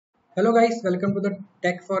Hello guys, welcome to the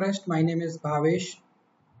Tech Forest. My name is Bhavesh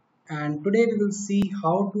and today we will see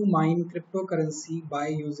how to mine cryptocurrency by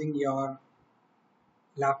using your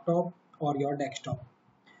laptop or your desktop.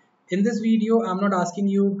 In this video, I'm not asking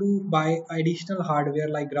you to buy additional hardware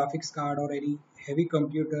like graphics card or any heavy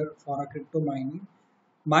computer for a crypto mining.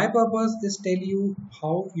 My purpose is tell you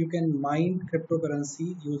how you can mine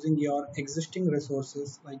cryptocurrency using your existing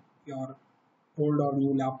resources like your old or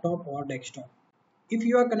new laptop or desktop. If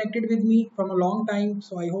you are connected with me from a long time,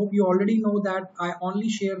 so I hope you already know that I only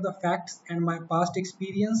share the facts and my past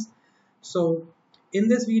experience. So in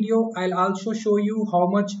this video, I'll also show you how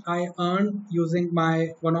much I earned using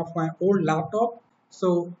my one of my old laptop.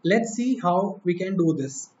 So let's see how we can do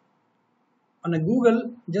this. On a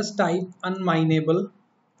Google, just type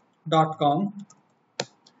unmineable.com.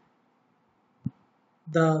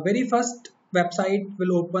 The very first website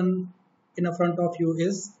will open in the front of you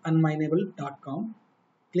is unmineable.com.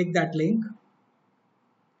 Click that link.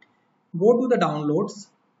 Go to the downloads,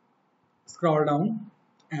 scroll down,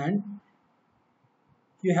 and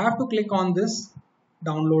you have to click on this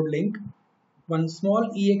download link. One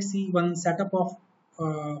small exe, one setup of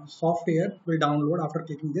software will download after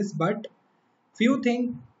clicking this. But few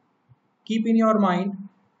things keep in your mind.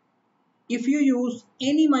 If you use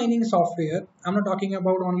any mining software, I'm not talking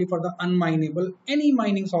about only for the unmineable, any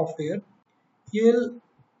mining software, you'll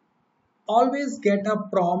always get a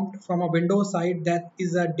prompt from a Windows side that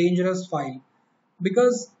is a dangerous file,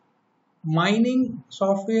 because mining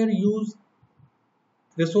software use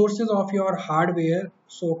resources of your hardware,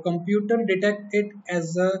 so computer detect it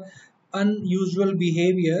as a unusual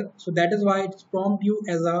behavior, so that is why it's prompt you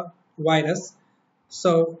as a virus.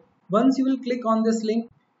 So once you will click on this link,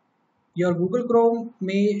 your Google Chrome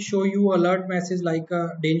may show you alert message like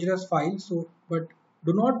a dangerous file. So but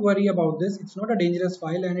do not worry about this, it's not a dangerous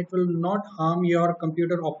file and it will not harm your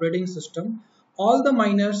computer operating system. All the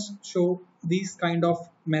miners show these kind of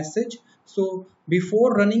message. So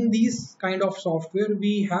before running these kind of software,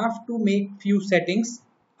 we have to make few settings.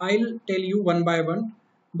 I'll tell you one by one.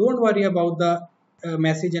 Don't worry about the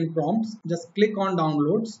message and prompts, just click on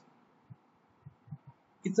downloads.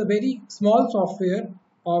 It's a very small software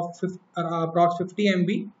of approx 50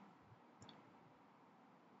 MB.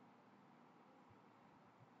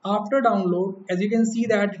 After download, as you can see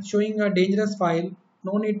that it's showing a dangerous file.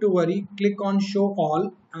 No need to worry. Click on show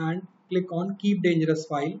all and click on keep dangerous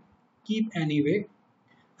file. Keep anyway.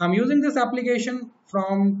 I'm using this application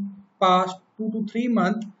from past 2 to 3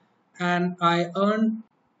 months and I earned,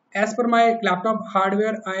 as per my laptop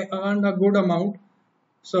hardware, I earned a good amount.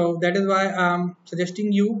 So that is why I'm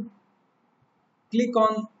suggesting you click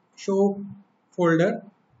on show folder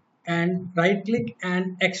and right click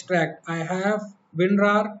and extract. I have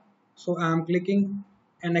WinRAR, so I am clicking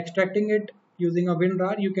and extracting it using a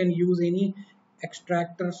WinRAR. You can use any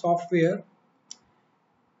extractor software.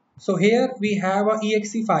 So here we have a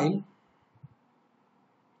exe file,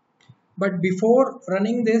 but before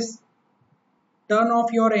running this, turn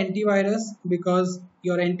off your antivirus, because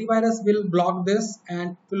your antivirus will block this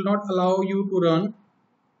and will not allow you to run.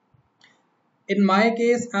 In my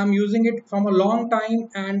case, I'm using it from a long time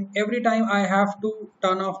and every time I have to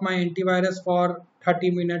turn off my antivirus for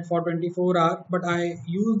 30 minutes, for 24 hours, but I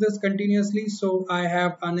use this continuously. So I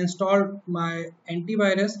have uninstalled my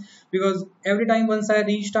antivirus, because every time once I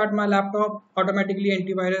restart my laptop, automatically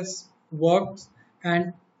antivirus works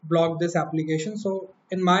and block this application. So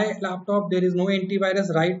in my laptop there is no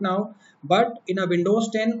antivirus right now, but in a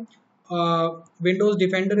Windows 10, Windows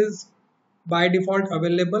Defender is by default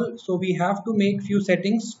available. So we have to make few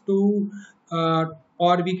settings to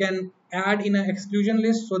or we can add in an exclusion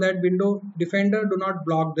list so that Windows Defender do not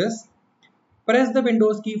block this. Press the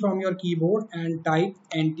Windows key from your keyboard and type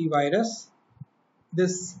antivirus.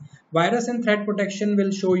 This virus and threat protection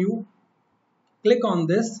will show you. Click on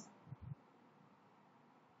this.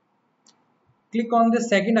 Click on the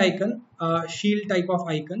second icon, shield type of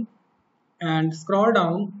icon, and scroll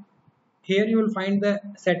down. Here you will find the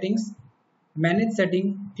settings, manage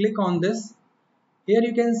setting. Click on this. Here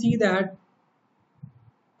you can see that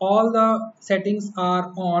all the settings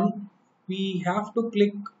are on. We have to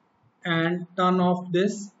click and turn off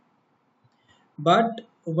this. But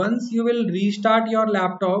once you will restart your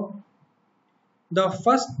laptop, the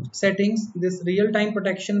first settings, this real-time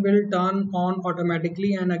protection, will turn on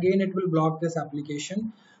automatically and again it will block this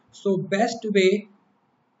application. So best way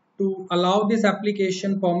to allow this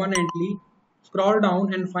application permanently, scroll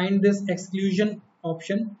down and find this exclusion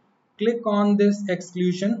option. Click on this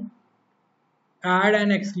exclusion, add an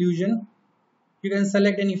exclusion. You can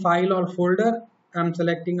select any file or folder. I'm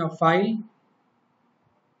selecting a file.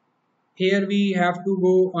 Here we have to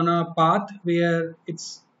go on a path where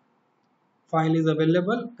its file is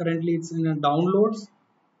available. Currently it's in a downloads.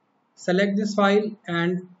 Select this file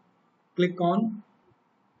and click on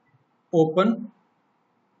open.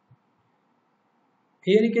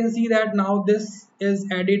 Here you can see that now this is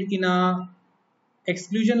added in a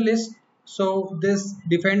exclusion list, so this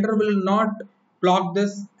Defender will not block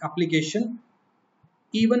this application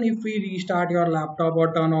even if we restart your laptop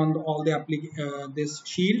or turn on all the this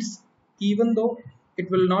shields, even though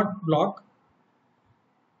it will not block.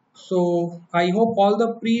 So I hope all the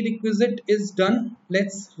prerequisite is done.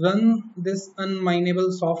 Let's run this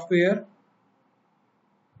unmineable software.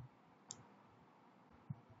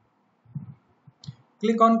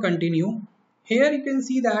 Click on continue. Here you can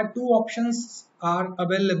see that two options are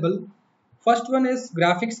available. First one is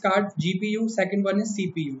graphics card GPU, second one is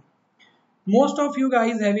CPU. Most of you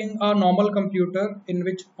guys having a normal computer in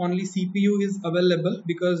which only CPU is available,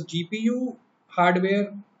 because GPU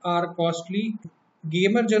hardware are costly.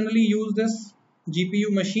 Gamer generally use this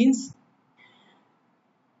GPU machines.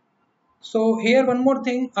 So here one more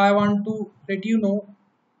thing I want to let you know.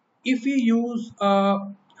 If we use a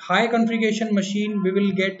high configuration machine, we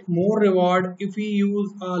will get more reward. If we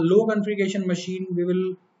use a low configuration machine, we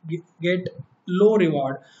will get low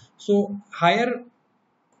reward. So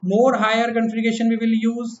more higher configuration we will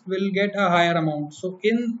use, will get a higher amount. So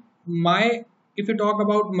in my, if you talk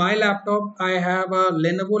about my laptop, I have a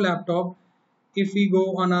Lenovo laptop. If we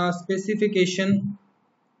go on a specification,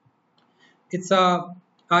 it's a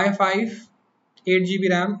i5 8 GB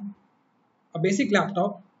RAM, a basic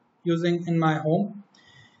laptop using in my home.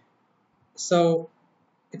 So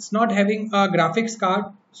it's not having a graphics card,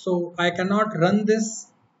 so I cannot run this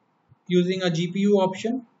using a GPU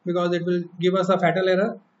option because it will give us a fatal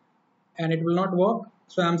error and it will not work.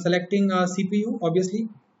 So I'm selecting a CPU obviously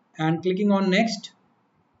and clicking on next.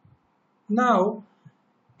 Now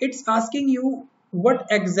it's asking you what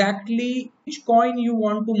exactly, which coin you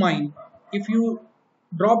want to mine. If you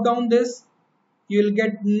drop down this, you will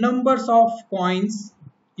get numbers of coins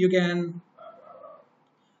you can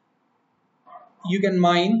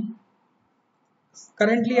mine.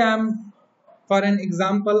 Currently for an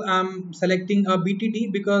example, I'm selecting a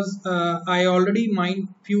BTT because I already mined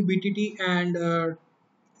few BTT and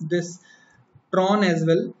this Tron as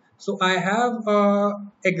well. So I have a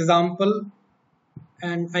example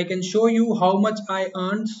and I can show you how much I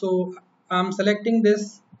earned. So I'm selecting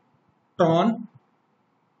this Tron.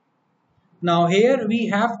 Now here we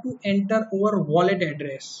have to enter our wallet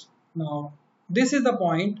address. Now this is the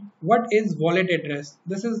point. What is wallet address?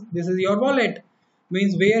 This is your wallet,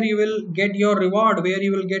 means where you will get your reward, where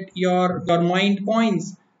you will get your mined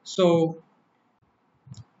coins. So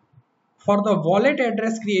for the wallet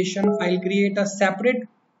address creation, I'll create a separate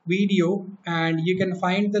video and you can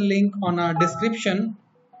find the link on our description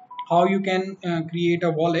how you can create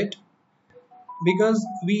a wallet, because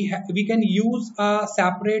we can use a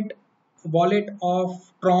separate wallet of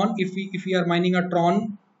Tron. If we are mining a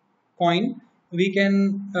Tron coin, we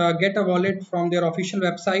can get a wallet from their official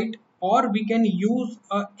website, or we can use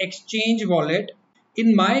a exchange wallet.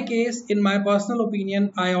 In my case, in my personal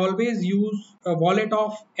opinion, I always use a wallet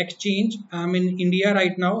of exchange. I'm in India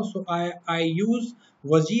right now, so I use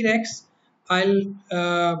WazirX.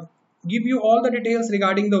 I'll give you all the details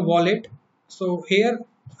regarding the wallet. So here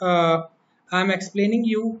I'm explaining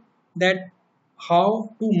you that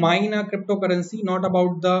how to mine a cryptocurrency, not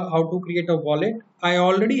about the how to create a wallet. I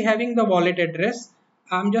already having the wallet address.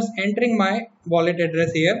 I'm just entering my wallet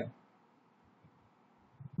address here.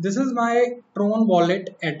 This is my Tron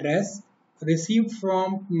wallet address received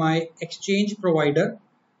from my exchange provider.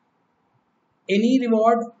 Any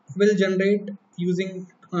reward will generate using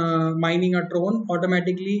mining a Tron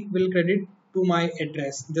automatically will credit to my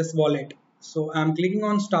address, this wallet. So I'm clicking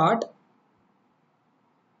on start.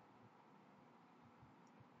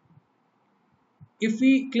 If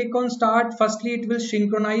we click on start, firstly it will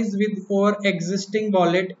synchronize with our existing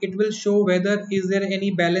wallet. It will show whether is there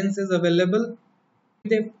any balances available.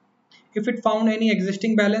 If it found any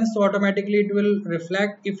existing balance, so automatically it will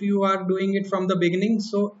reflect if you are doing it from the beginning.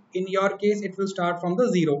 So in your case, it will start from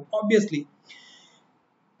the zero, obviously.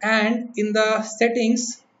 And in the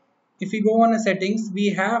settings, if we go on a settings, we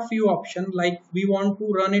have few options, like we want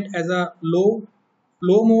to run it as a low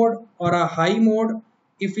mode or a high mode.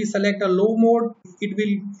 If we select a low mode, it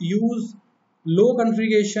will use low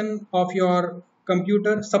configuration of your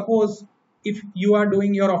computer. Suppose if you are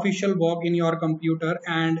doing your official work in your computer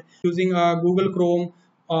and using a Google Chrome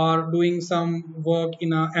or doing some work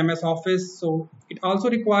in a MS Office, so it also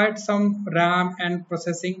required some RAM and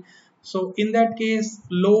processing. So in that case,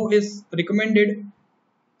 low is recommended.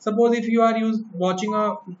 Suppose if you are watching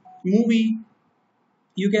a movie,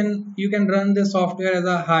 you can run this software as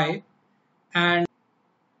a high. And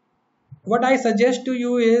what I suggest to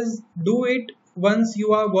you is do it once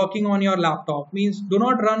you are working on your laptop. Means do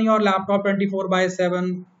not run your laptop 24 by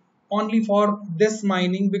 7 only for this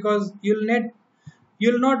mining, because you'll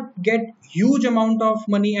not get huge amount of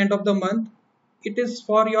money end of the month. It is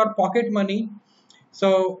for your pocket money.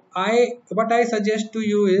 So what I suggest to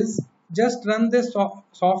you is just run this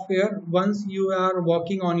software once you are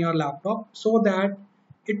working on your laptop, so that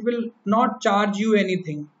it will not charge you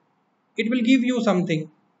anything. It will give you something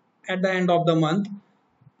at the end of the month.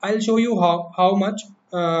 I'll show you how much.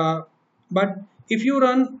 But if you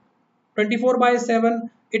run 24 by 7,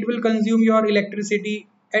 it will consume your electricity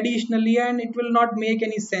additionally, and it will not make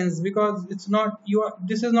any sense, because it's not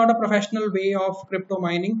this is not a professional way of crypto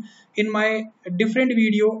mining. In my different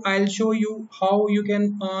video, I'll show you how you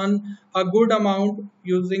can earn a good amount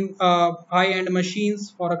using high-end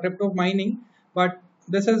machines for a crypto mining. But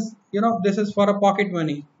this is for a pocket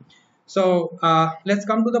money. So let's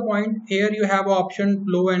come to the point. Here you have option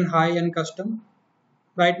low and high and custom.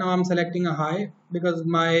 Right now I'm selecting a high because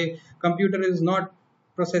my computer is not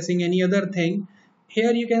processing any other thing.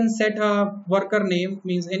 Here you can set a worker name,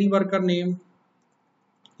 means any worker name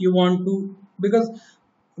you want to, because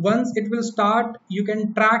once it will start, you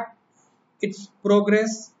can track its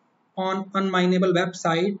progress on unmineable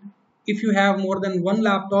website. If you have more than one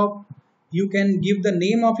laptop, you can give the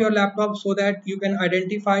name of your laptop so that you can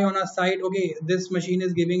identify on a site, okay, this machine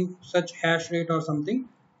is giving such hash rate or something.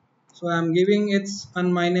 So I'm giving its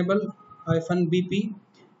unmineable -bp.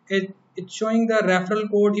 It's showing the referral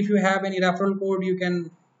code. If you have any referral code, you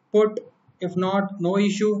can put. If not, no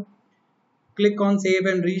issue. Click on save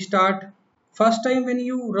and restart. First time when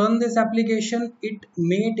you run this application, it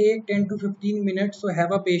may take 10 to 15 minutes, so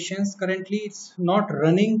have a patience. Currently it's not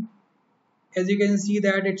running. As you can see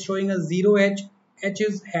that it's showing a 0h. H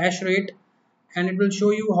is hash rate, and it will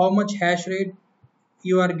show you how much hash rate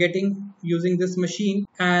you are getting using this machine.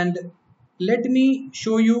 And let me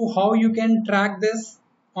show you how you can track this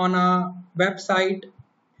on a website,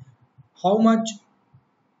 how much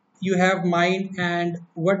you have mined and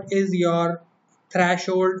what is your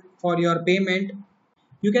threshold for your payment.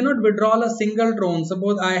 You cannot withdraw a single tron.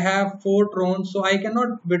 Suppose I have 4 trons, so I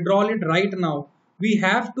cannot withdraw it right now. We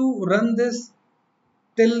have to run this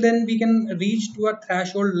till then we can reach to a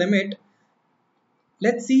threshold limit.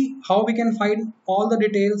 Let's see how we can find all the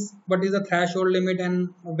details, what is the threshold limit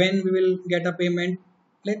and when we will get a payment.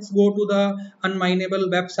 Let's go to the unmineable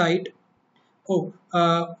website. Oh,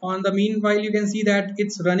 on the meanwhile, you can see that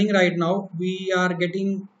it's running right now. We are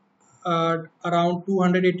getting around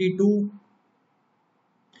 282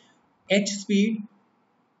 H speed.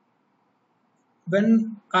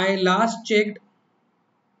 When I last checked,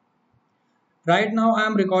 right now I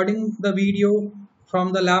am recording the video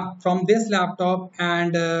from this laptop,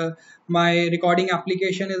 and my recording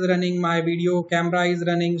application is running, my video camera is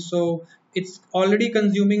running, so it's already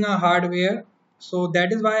consuming a hardware. So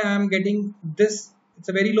that is why I am getting this. It's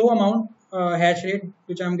a very low amount hash rate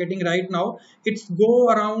which I am getting right now. It's go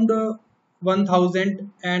around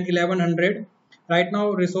 1000 and 1100. Right now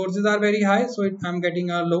resources are very high, so I'm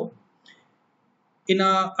getting a low. In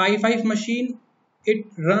a i5 machine, it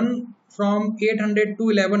run from 800 to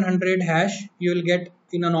 1100 hash. You will get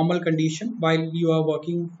in a normal condition while you are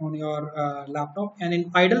working on your laptop, and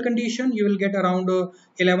in idle condition you will get around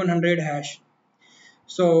 1100 hash.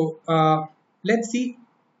 So let's see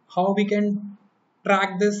how we can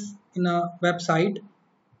track this in a website.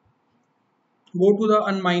 Go to the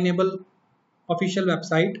unmineable official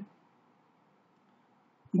website,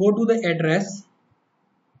 go to the address.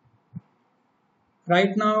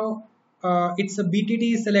 Right now it's a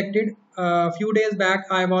BTT is selected. A few days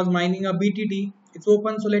back I was mining a BTT. It's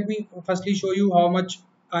open, so let me firstly show you how much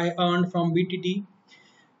I earned from BTT.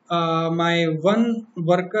 My one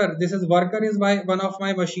worker, this is worker is by one of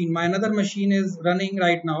my machine. My another machine is running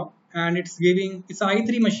right now, and it's a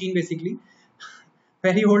i3 machine basically.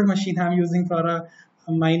 Very old machine I'm using for a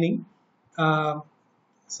mining.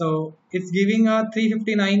 So it's giving a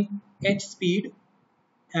 359 H speed,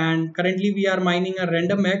 and currently we are mining a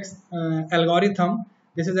randomX algorithm.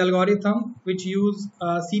 This is algorithm which use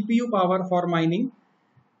CPU power for mining.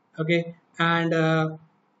 Okay, and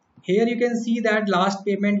here you can see that last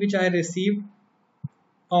payment which I received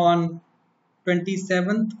on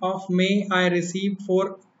 27th of May, I received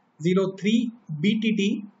 403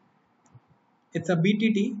 BTT. It's a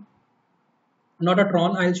BTT, not a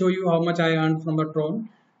Tron. I'll show you how much I earned from the Tron.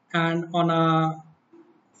 And on a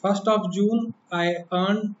 1st of June, I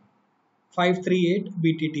earned 538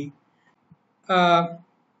 BTT.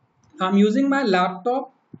 I'm using my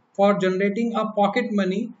laptop for generating a pocket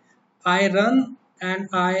money. I run and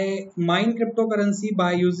I mine cryptocurrency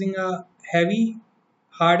by using a heavy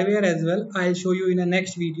hardware as well. I'll show you in the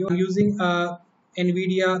next video. I'm using a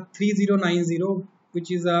NVIDIA 3090,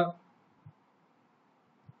 which is a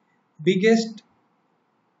biggest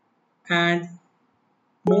and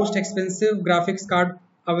most expensive graphics card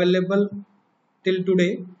available till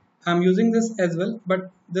today. I'm using this as well,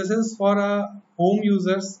 but this is for a home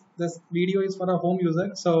users. This video is for a home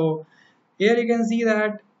user. So here you can see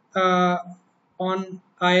that on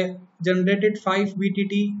I generated 5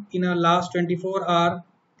 BTT in a last 24-hour.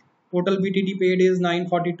 Total BTT paid is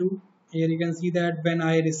 942. Here you can see that when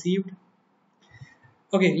I received.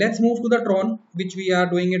 Okay, let's move to the Tron, which we are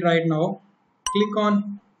doing it right now. Click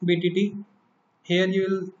on BTT. Here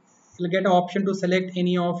you'll get an option to select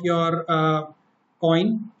any of your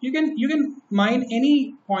coin. You can mine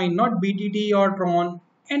any coin, not BTT or Tron,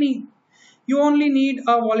 any. You only need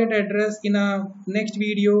a wallet address. In a next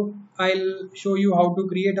video I'll show you how to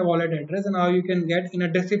create a wallet address and how you can get. In a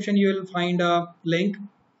description you will find a link.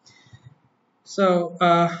 So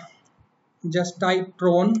just type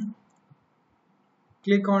Tron,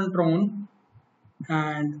 click on Tron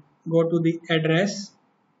and go to the address.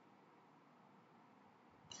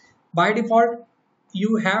 By default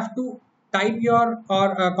you have to type your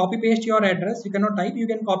or copy paste your address. You cannot type, you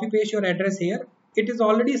can copy paste your address here. It is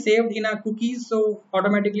already saved in a cookies, so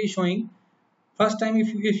automatically showing. First time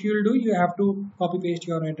if you'll do, you have to copy paste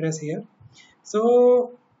your address here.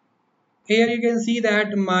 So here you can see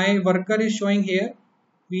that my worker is showing here.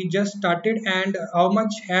 We just started and how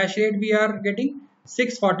much hash rate we are getting?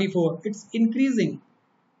 644. It's increasing.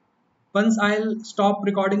 Once I'll stop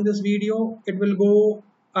recording this video, it will go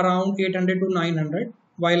around 800 to 900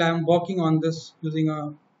 while I'm working on this using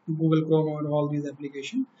a Google Chrome or all these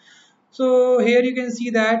applications. So here you can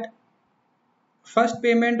see that first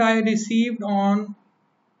payment I received on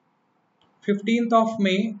 15th of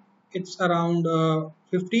May. It's around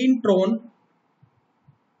 15 Tron,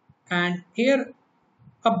 and here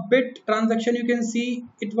a bit transaction you can see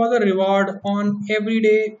it was a reward on every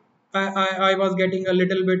day. I was getting a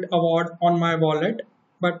little bit award on my wallet,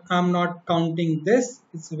 but I'm not counting this.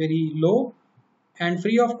 It's very low, and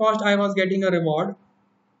free of cost I was getting a reward.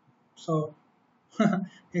 So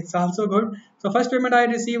it's also good. So first payment I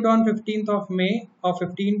received on 15th of May of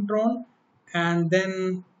 15 Tron, and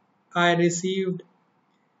then I received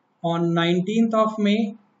on 19th of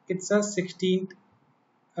May. It's a 16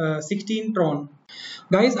 Tron.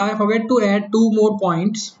 Guys, I forget to add two more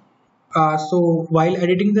points. So while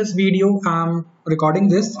editing this video, I'm recording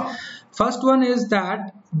this. First one is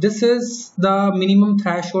that this is the minimum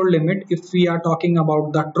threshold limit if we are talking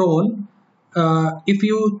about the Tron. If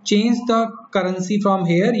you change the currency from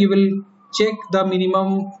here, you will check the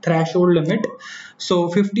minimum threshold limit. So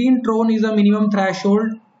 15 Tron is a minimum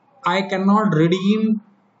threshold. I cannot redeem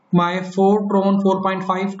my 4 Tron,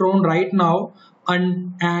 4.5 Tron right now,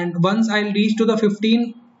 and once I'll reach to the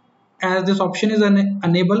 15, as this option is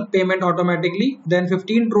enable payment automatically, then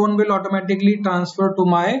 15 Tron will automatically transfer to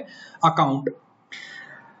my account.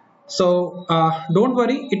 So don't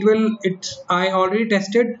worry, I already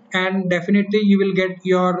tested, and definitely you will get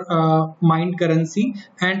your mined currency.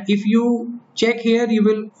 And if you check here, you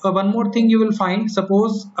will one more thing you will find.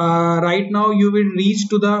 Suppose right now you will reach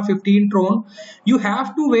to the 15 Tron, you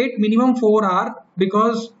have to wait minimum 4 hours,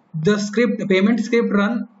 because the payment script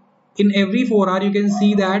run in every 4 hours. You can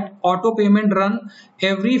see that auto payment run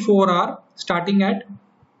every 4 hours starting at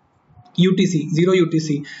UTC 0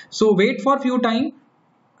 UTC. So wait for few time.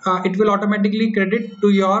 It will automatically credit to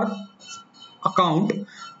your account,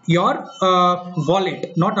 your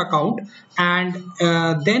wallet, not account, and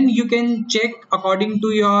then you can check according to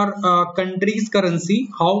your country's currency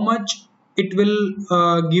how much it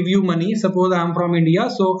will give you money. Suppose I am from India,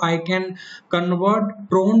 so I can convert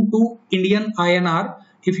Tron to Indian INR.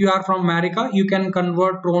 If you are from America, you can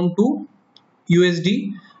convert Tron to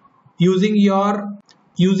USD using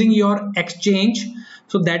your exchange.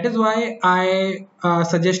 So that is why I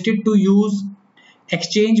suggested to use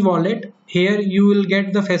exchange wallet. Here you will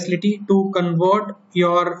get the facility to convert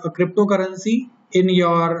your cryptocurrency in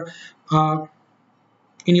your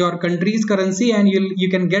country's currency, and you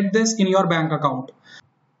can get this in your bank account.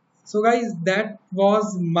 So guys, that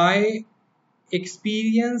was my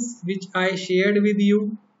experience which I shared with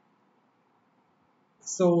you.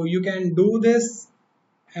 So you can do this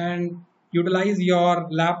and utilize your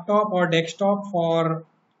laptop or desktop for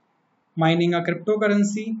mining a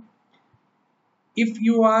cryptocurrency. If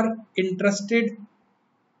you are interested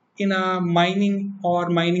in a mining or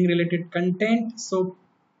mining related content, so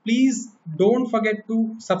Please don't forget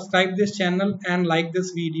to subscribe this channel and like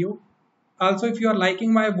this video. Also, if you are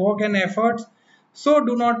liking my work and efforts, so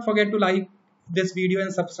do not forget to like this video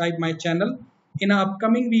and subscribe my channel. In an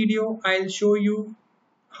upcoming video, I'll show you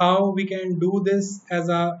how we can do this as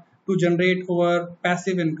a to generate our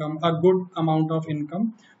passive income, a good amount of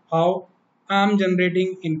income, how I'm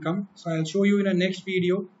generating income. So I'll show you in a next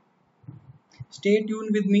video. Stay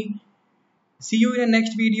tuned with me. See you in the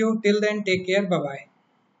next video. Till then, take care. Bye bye.